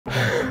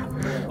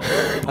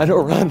I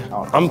don't run.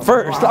 I'm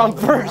first. I'm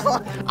first.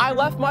 I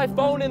left my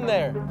phone in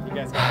there. You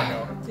guys gotta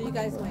go. So you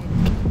guys wait.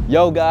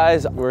 Yo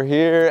guys, we're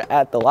here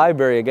at the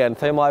library again,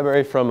 same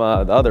library from the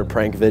other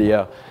prank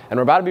video, and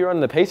we're about to be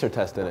running the pacer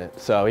test in it,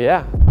 so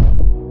yeah.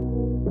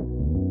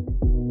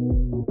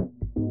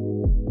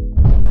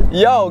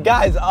 Yo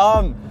guys,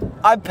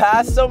 I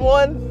passed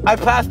someone, I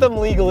passed them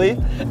legally,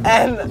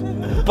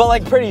 but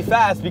like pretty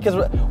fast because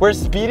we're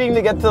speeding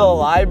to get to the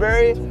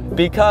library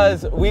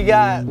because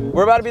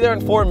we're about to be there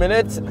in 4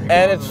 minutes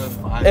and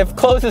it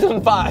closes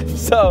in 5.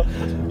 So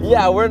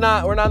yeah, we're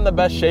not in the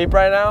best shape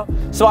right now.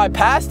 So I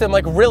passed him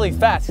like really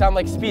fast, so I'm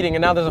like speeding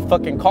and now there's a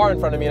fucking car in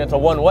front of me and it's a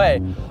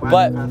one-way.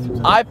 But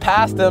I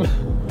passed him,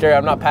 Gary,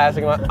 I'm not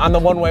passing him on the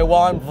one-way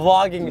while I'm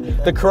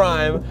vlogging the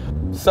crime.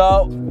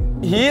 So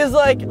he is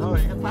like,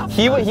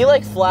 he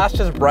like flashed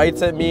his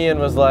brights at me and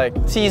was like,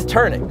 see, he's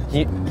turning.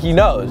 He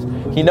knows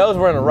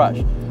we're in a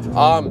rush.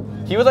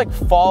 He was like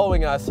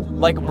following us,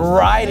 like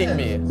riding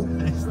me.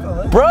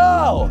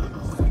 Bro,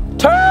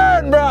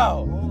 turn,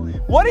 bro.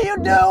 What are you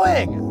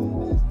doing?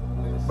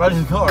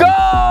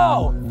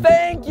 Go!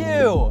 Thank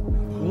you!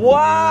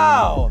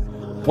 Wow!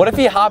 What if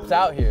he hops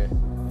out here?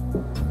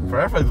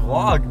 Perfect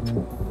vlog.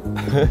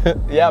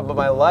 Yeah, but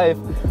my life,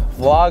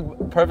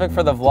 vlog, perfect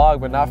for the vlog,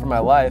 but not for my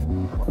life.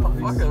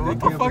 What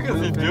the fuck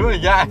is he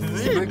doing? Yeah,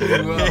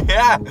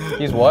 yeah.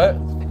 He's what?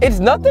 It's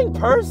nothing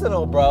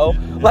personal, bro.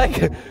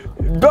 Like,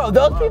 bro,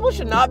 those people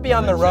should not be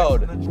on the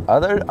road.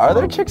 Are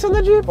there chicks in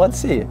the Jeep? Let's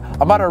see.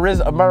 I'm about to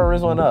riz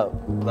one up.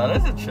 That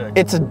is a chick.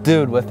 It's a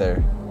dude with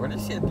her. Where do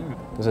you see a dude?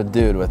 There's a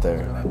dude with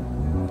her.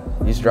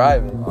 He's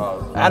driving.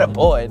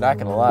 Attaboy, not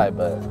gonna lie,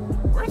 but.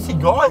 Where is he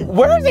going?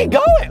 Where is he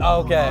going?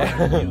 Okay.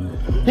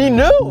 He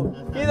knew.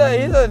 He's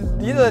a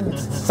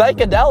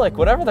psychedelic,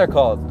 whatever they're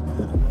called.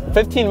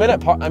 15-minute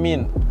part. I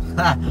mean,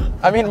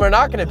 we're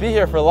not gonna be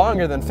here for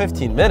longer than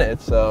 15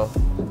 minutes, so.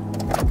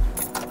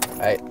 All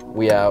right,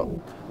 we out.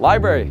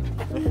 Library.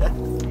 I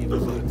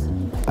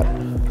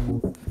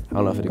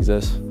don't know if it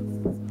exists. You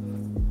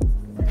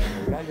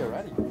gotta get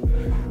ready.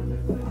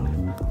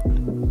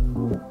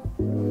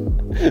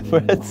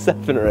 We're at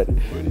 7 already.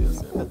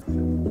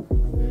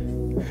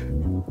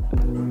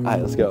 All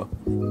right, let's go.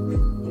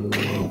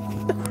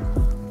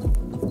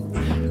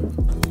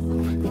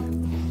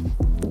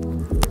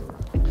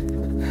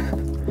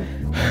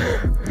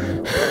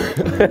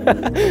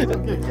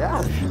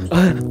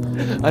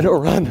 I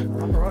don't run.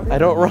 I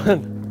don't run.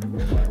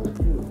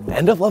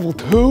 End of level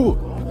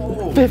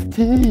 2.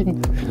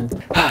 15.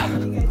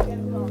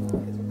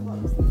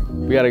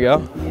 We gotta go.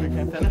 We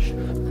can't finish.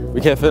 We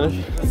can't finish.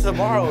 It's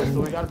tomorrow,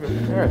 so we gotta be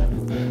prepared.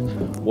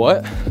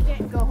 What? You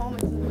can't go home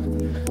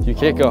until You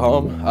can't go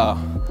home? Oh.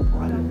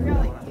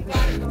 really. You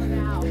gotta go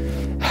now.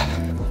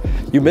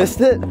 You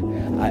missed it?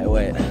 Alright,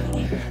 wait.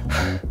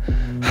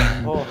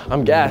 Oh.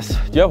 I'm gassed.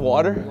 Do you have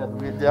water?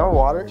 Do you have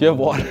water? Do you have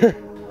water?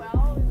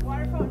 Well,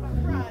 water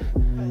fountain up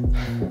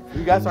front.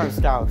 You guys aren't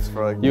scouts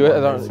for like. You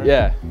guys aren't,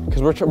 yeah,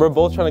 because we're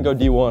both trying to go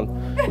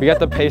D1. We got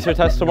the pacer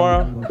test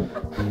tomorrow.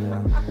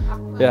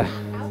 Yeah.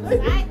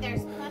 Outside,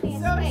 there's plenty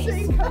of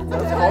space. It's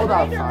cold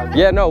outside.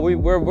 Yeah, no,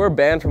 we're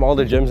banned from all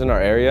the gyms in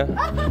our area.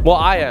 Well,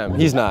 I am.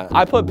 He's not.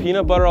 I put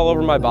peanut butter all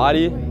over my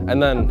body,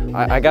 and then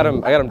I got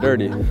him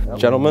dirty.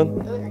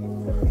 Gentlemen.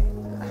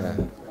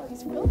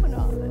 He's filming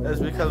all this. It's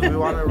because we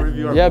want to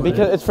review our Yeah, footage.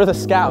 because it's for the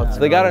scouts.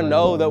 They gotta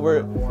know that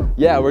we're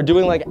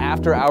doing like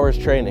after hours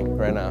training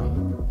right now.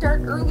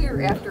 Start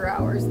earlier after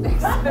hours.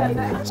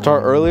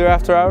 Start earlier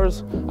after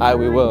hours? Alright,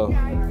 we will.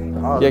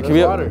 Oh, Yeah, can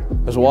we? water.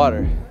 There's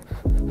water.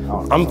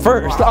 I'm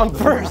first. I'm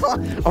first.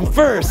 I'm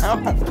first.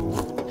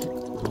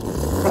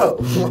 Bro,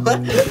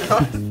 what?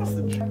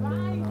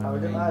 Have a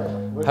good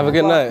night. Have a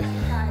good night.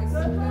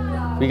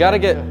 We gotta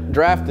get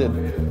drafted.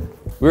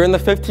 We were in the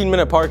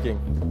 15-minute parking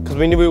because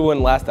we knew we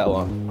wouldn't last that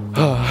long.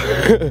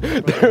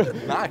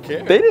 Not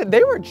kidding.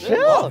 They were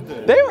chill.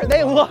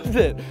 They loved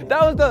it.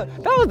 That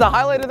was the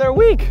highlight of their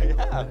week.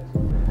 Yeah.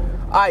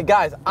 All right,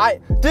 guys.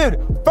 Dude,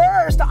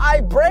 first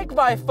I break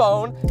my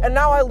phone and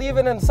now I leave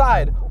it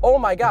inside. Oh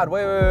my God!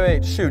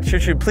 Wait! Shoot!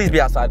 Please be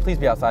outside. Please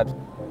be outside.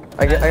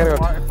 I gotta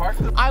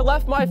go. I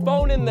left my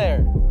phone in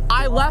there.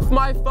 I left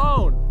my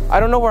phone. I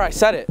don't know where I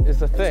set it. Is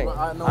the thing.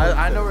 I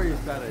know where you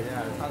set it.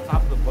 Yeah, it's on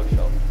top of the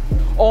bookshelf.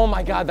 Oh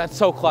my God, that's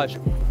so clutch.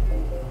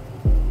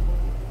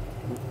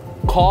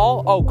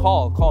 Call? Oh,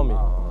 call me.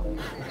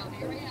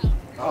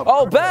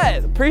 Oh,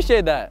 bet.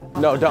 Appreciate that.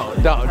 No, don't.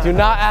 Do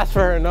not ask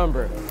for her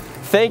number.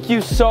 Thank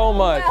you so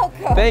much.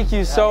 Welcome. Thank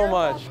you so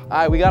much. All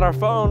right, we got our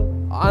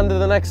phone. On to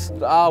the next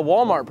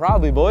Walmart,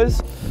 probably,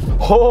 boys.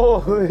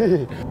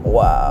 Holy.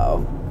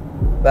 Wow.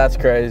 That's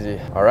crazy.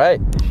 All right.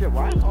 Shit,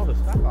 why is all this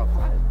stuff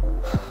outside?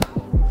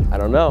 I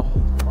don't know.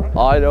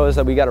 All I know is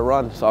that we got to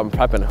run, so I'm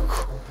prepping.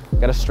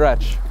 Got to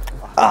stretch.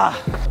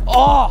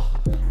 Oh,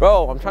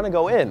 bro, I'm trying to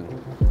go in.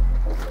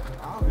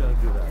 I'm gonna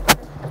do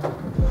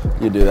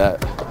that. You do that.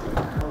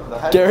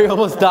 Gary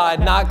almost died,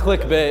 not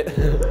clickbait.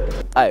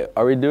 Hey,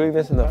 are we doing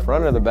this in the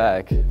front or the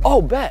back?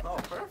 Oh, bet.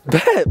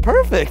 Bet,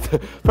 perfect.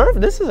 Perfect,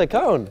 this is a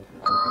cone.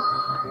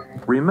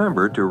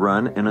 Remember to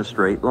run in a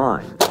straight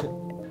line.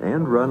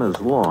 and run as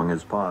long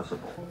as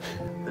possible.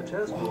 The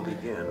test will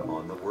begin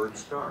on the word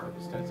start.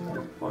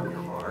 On your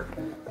mark,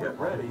 get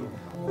ready,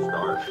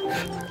 start.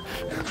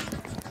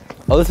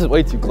 Oh, this is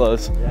way too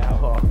close.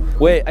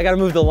 Wait, I gotta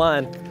move the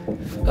line.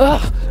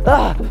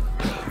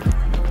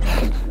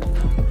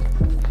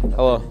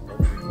 Hello.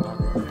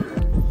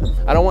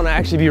 I don't want to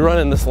actually be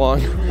running this long.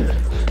 We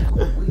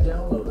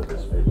downloaded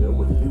this video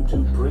with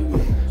YouTube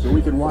Premium, so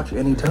we can watch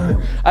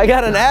anytime. I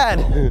got an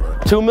ad.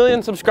 2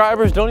 million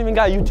subscribers don't even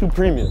got YouTube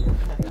Premium.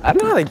 I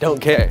don't know how they don't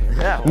care.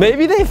 Yeah.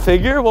 Maybe they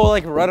figure we'll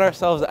like run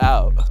ourselves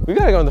out. We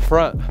gotta go in the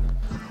front.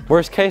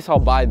 Worst case, I'll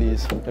buy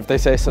these if they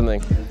say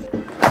something.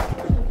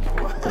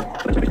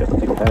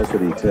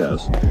 Capacity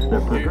test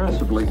that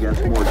progressively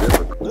gets more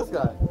difficult. This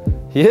guy.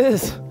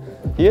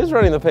 He is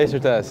running the pacer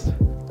test.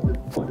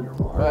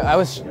 I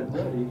was.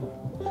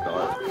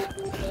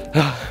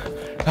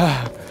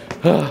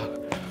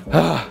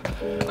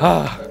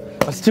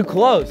 That's too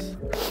close.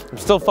 I'm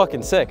still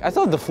fucking sick. I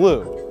still have the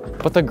flu,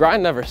 but the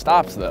grind never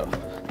stops though.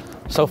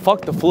 So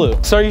fuck the flu.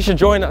 Sir, you should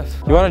join us.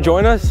 You wanna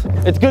join us?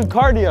 It's good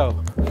cardio.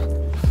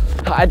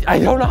 I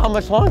don't know how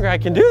much longer I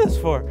can do this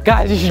for.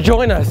 Guys, you should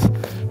join us.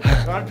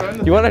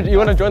 You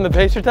wanna join the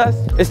pacer test?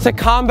 It's to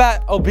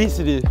combat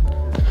obesity.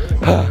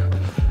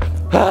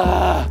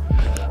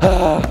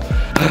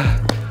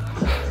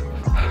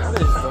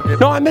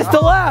 No, I missed a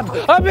lap!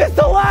 I missed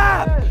a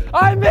lap!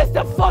 I missed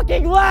a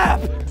fucking lap!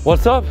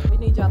 What's up? We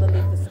need y'all to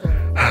leave the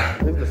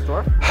store. Leave the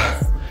store?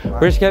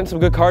 We're just getting some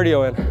good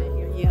cardio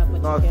in. Yeah,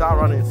 but No, you it's not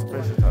can't running, leave it's the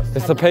a pacer test.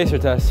 It's the pacer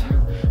test.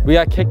 We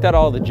got kicked out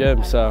of all the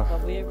gyms, so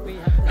But we have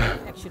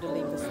to ask you to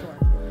leave the store.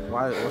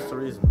 Why? What's the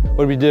reason?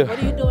 what do we do? What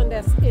are you doing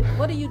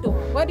what are you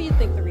doing? What do you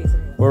think the reason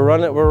is?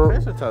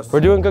 Pacer test. We're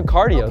doing good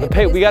cardio.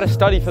 Okay, but We got to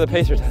study for the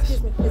pacer test.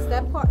 Excuse me, is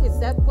that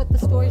what the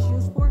store is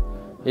used for?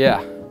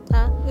 Yeah.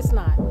 Huh? It's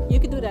not. You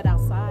can do that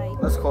outside.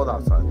 It's cold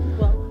outside.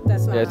 Well,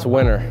 that's not. Yeah, it's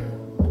winter.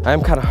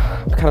 I'm kind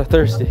of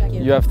thirsty.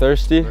 You have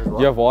thirsty?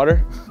 You have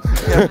water?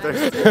 See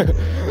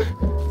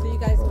you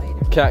guys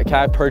later. Can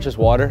I purchase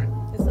water?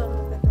 It's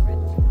something at the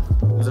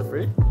register. Is it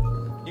free?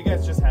 You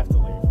guys just have to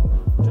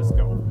leave. Just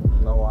go.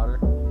 No water.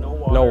 No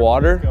water. No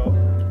water? Just go.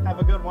 Have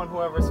a good one,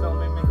 whoever's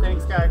filming me.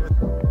 Thanks, guys.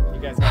 You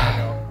guys gotta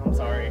go. I'm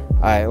sorry. All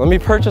right, let me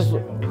purchase.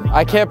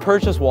 I can't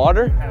purchase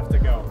water, Have to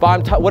go.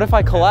 but what if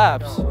I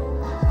collapse?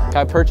 Can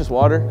I purchase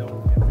water? No,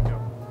 you have to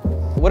go.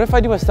 What if I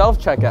do a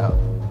self-checkout?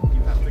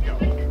 You have to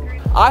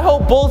go. I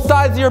hope both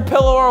sides of your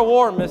pillow are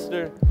warm,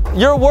 mister.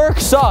 Your work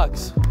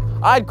sucks.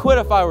 I'd quit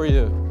if I were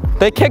you.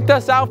 They kicked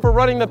us out for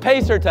running the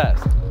pacer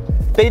test.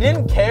 They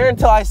didn't care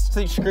until I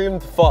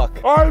screamed fuck.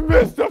 I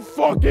missed a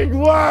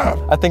fucking lap!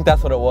 I think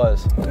that's what it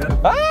was.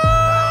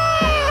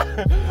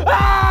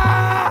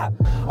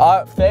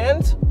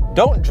 Fans,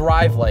 don't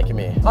drive like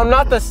me. I'm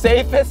not the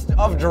safest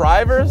of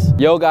drivers.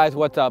 Yo guys,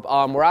 what's up?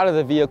 We're out of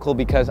the vehicle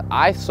because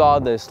I saw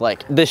this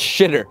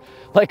shitter.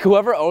 Like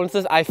whoever owns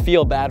this, I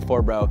feel bad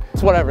for, bro.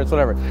 It's whatever.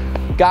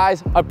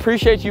 Guys,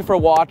 appreciate you for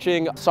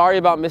watching. Sorry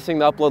about missing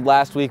the upload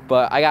last week,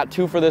 but I got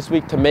 2 for this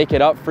week to make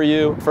it up for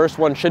you. First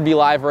one should be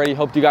live already.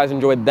 Hope you guys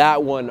enjoyed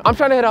that one. I'm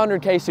trying to hit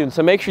 100K soon,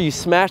 so make sure you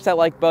smash that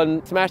like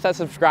button, smash that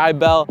subscribe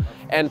bell,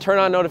 and turn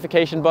on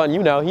notification button.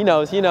 You know, he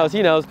knows.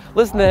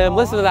 Listen to him,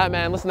 listen to that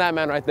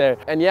man right there.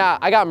 And yeah,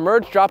 I got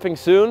merch dropping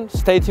soon.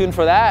 Stay tuned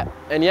for that.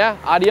 And yeah,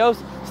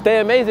 adios,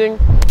 stay amazing.